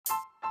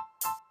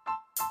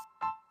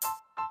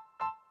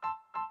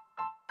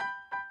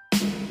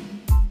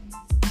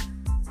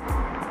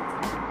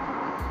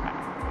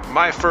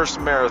my first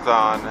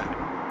marathon,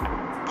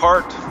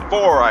 part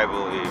 4, I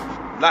believe.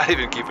 Not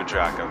even keeping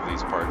track of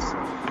these parts.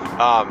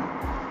 All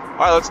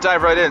right, let's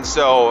dive right in.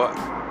 So,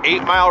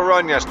 8-mile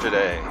run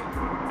yesterday.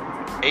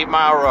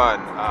 8-mile run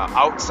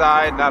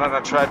outside, not on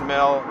a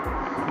treadmill.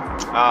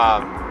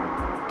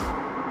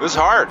 It was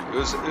hard. It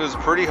was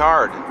pretty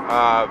hard.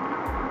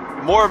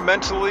 More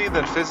mentally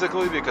than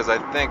physically, because I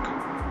think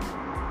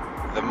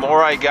the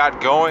more I got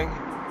going,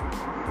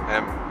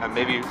 and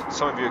maybe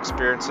some of you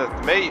experienced it,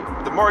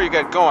 the more you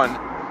get going,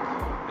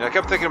 and I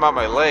kept thinking about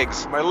my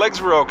legs. My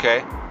legs were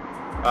okay,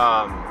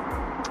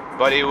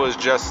 but it was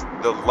just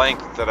the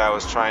length that I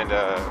was trying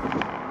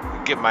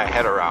to get my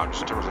head around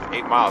in terms of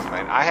 8 miles,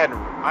 man. I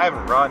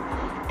haven't run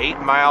 8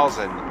 miles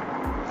in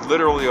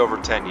literally over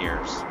 10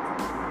 years.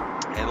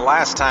 And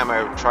last time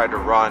I tried to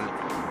run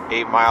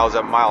 8 miles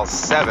at mile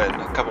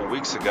 7 a couple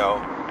weeks ago,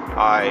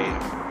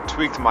 I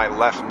tweaked my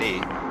left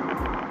knee.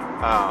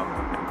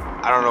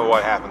 I don't know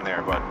what happened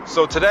there, but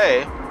so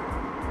today,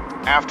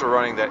 after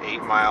running that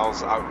 8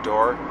 miles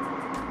outdoor,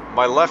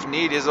 my left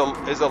knee is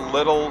a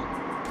little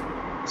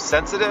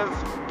sensitive,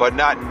 but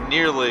not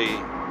nearly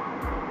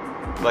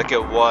like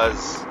it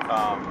was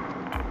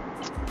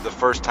the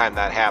first time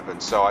that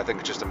happened. So I think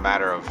it's just a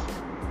matter of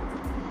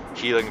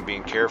healing and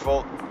being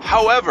careful.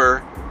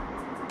 However,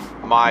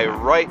 my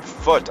right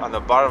foot, on the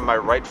bottom of my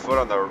right foot,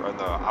 on the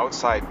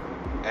outside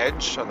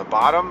edge on the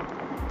bottom,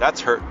 that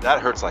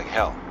hurts like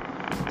hell.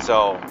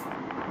 So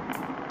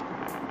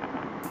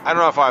I don't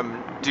know if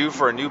I'm due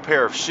for a new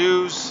pair of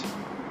shoes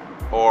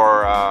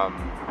or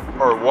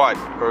what,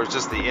 or it's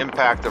just the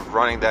impact of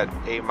running that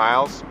 8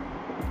 miles.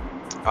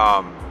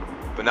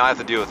 But now I have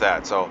to deal with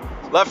that. So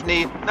left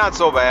knee, not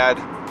so bad.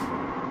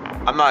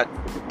 I'm not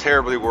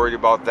terribly worried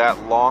about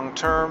that long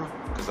term,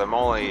 because I'm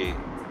only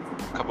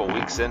a couple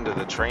weeks into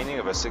the training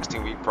of a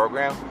 16-week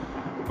program.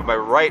 But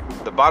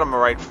the bottom of my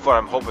right foot,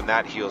 I'm hoping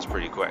that heals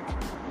pretty quick.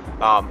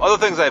 Other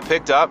things I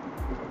picked up,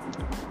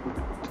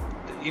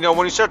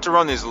 when you start to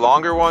run these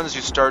longer ones,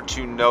 you start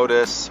to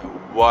notice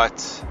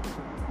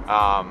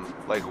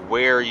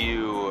where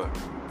you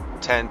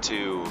tend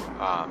to,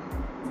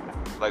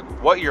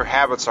 what your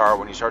habits are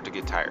when you start to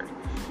get tired.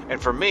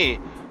 And for me,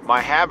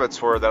 my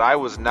habits were that I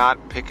was not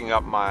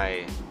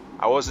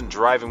I wasn't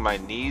driving my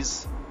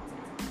knees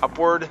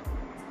upward,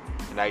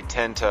 and I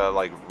tend to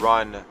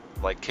run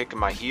kicking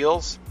my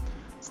heels.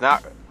 It's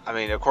not,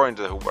 according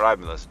to what I've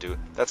been listening to,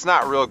 that's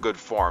not real good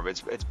form.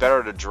 It's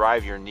better to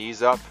drive your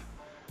knees up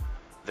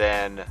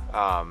than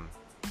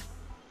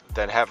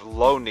have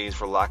low knees,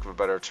 for lack of a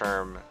better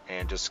term,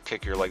 and just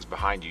kick your legs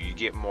behind you. You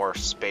get more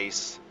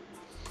space.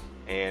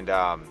 And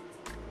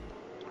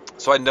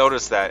so I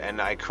noticed that, and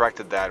I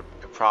corrected that.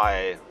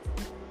 I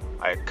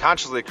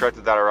consciously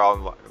corrected that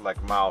around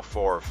mile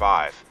 4 or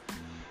 5.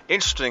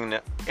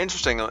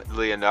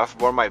 Interestingly enough,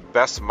 one of my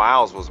best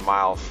miles was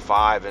mile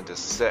 5 into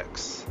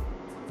 6.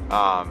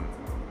 I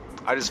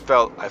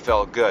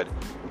felt good.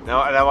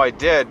 Now I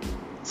did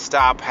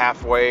stop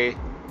halfway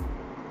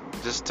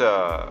just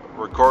to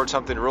record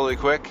something really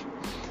quick,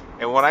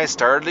 and when I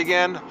started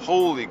again,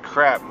 holy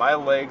crap, my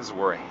legs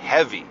were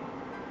heavy.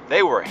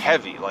 They were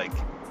heavy.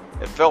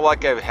 It felt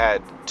like I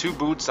had 2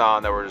 boots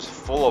on that were just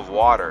full of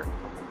water.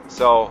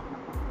 So,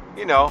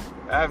 I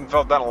haven't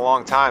felt that in a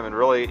long time. And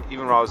really,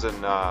 even when I was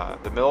in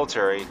the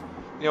military,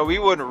 we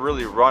wouldn't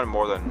really run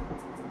more than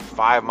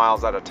 5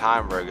 miles at a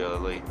time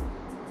regularly,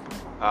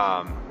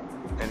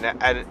 and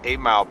at an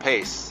 8-mile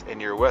pace,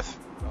 and you're with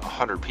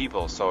 100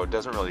 people, so it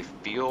doesn't really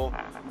feel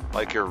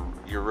like you're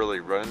really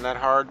running that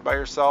hard by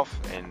yourself,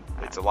 and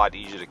it's a lot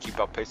easier to keep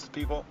up pace with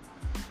people.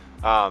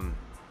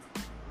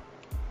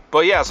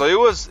 But yeah, so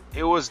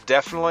it was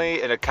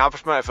definitely an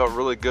accomplishment. I felt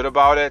really good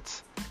about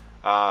it.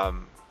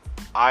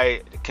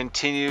 I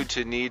continue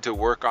to need to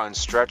work on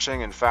stretching.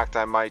 In fact,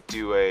 I might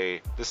do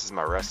this is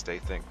my rest day,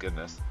 thank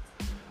goodness.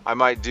 I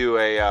might do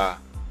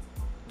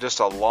just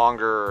a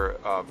longer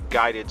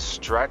guided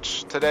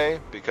stretch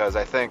today, because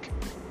I think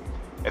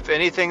if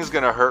anything's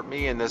going to hurt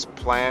me in this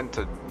plan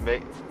to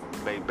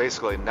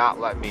basically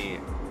not let me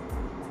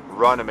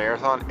run a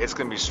marathon, it's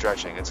going to be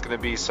stretching. It's going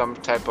to be some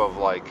type of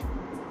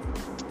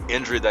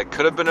injury that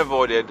could have been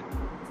avoided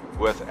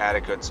with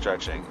adequate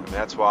stretching.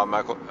 That's what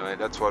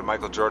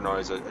Michael Jordan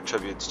always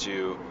attributes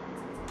to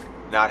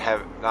not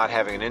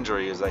having an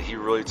injury, is that he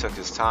really took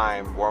his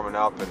time warming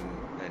up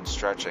and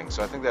stretching.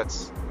 So I think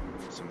that's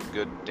some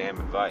good damn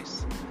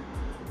advice.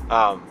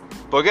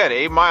 But again,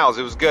 8 miles,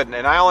 it was good,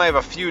 and I only have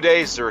a few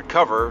days to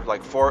recover,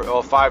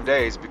 5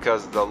 days,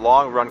 because the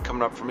long run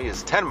coming up for me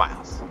is 10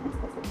 miles.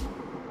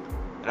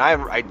 And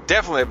I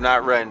definitely have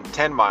not run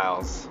 10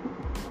 miles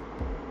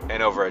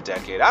in over a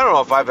decade. I don't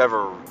know if I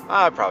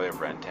probably have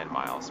ran 10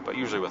 miles, but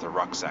usually with a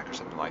rucksack or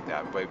something like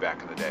that, way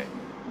back in the day.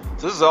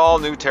 So this is all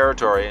new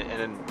territory. And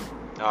then,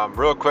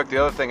 real quick,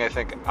 the other thing I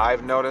think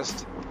I've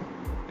noticed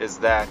is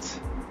that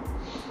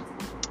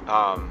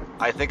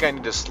I think I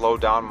need to slow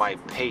down my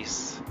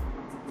pace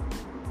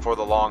for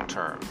the long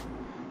term.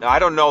 Now, I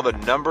don't know the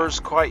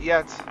numbers quite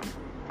yet,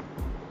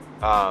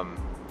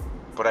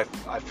 but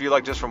I feel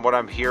like just from what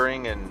I'm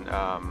hearing and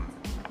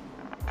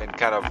and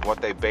kind of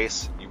what they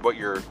base what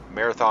your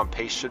marathon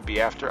pace should be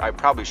after, I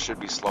probably should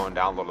be slowing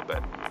down a little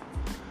bit.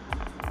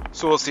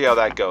 So we'll see how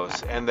that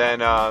goes. And then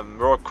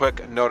real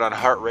quick note on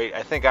heart rate.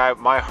 I think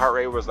my heart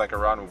rate was like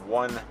around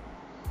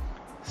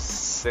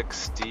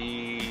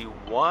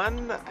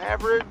 161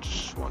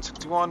 average,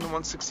 161,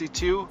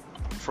 162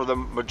 for the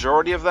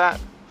majority of that.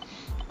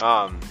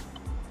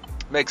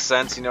 Makes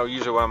sense, you know.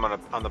 Usually when I'm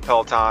on the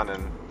Peloton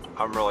and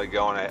I'm really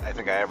going, I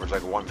think I average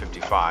like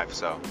 155.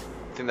 So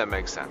I think that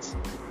makes sense.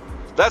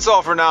 That's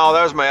all for now.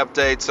 That was my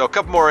update. So a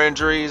couple more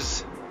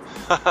injuries.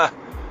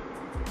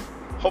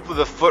 Hopefully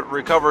the foot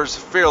recovers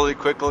fairly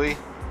quickly.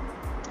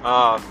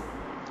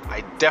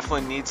 I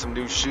definitely need some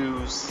new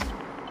shoes.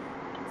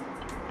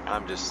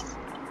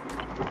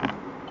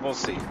 We'll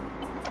see.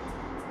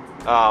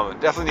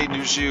 Definitely need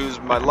new shoes.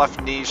 My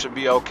left knee should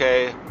be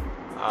okay.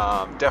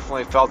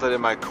 Definitely felt it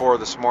in my core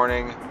this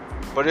morning,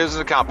 but it was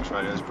an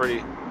accomplishment. It was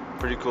pretty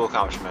cool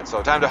accomplishment.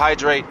 So time to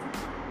hydrate,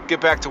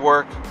 get back to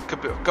work, a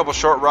couple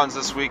short runs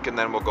this week, and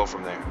then we'll go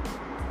from there.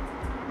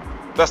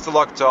 Best of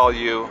luck to all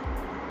you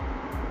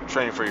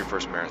training for your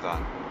first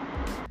marathon.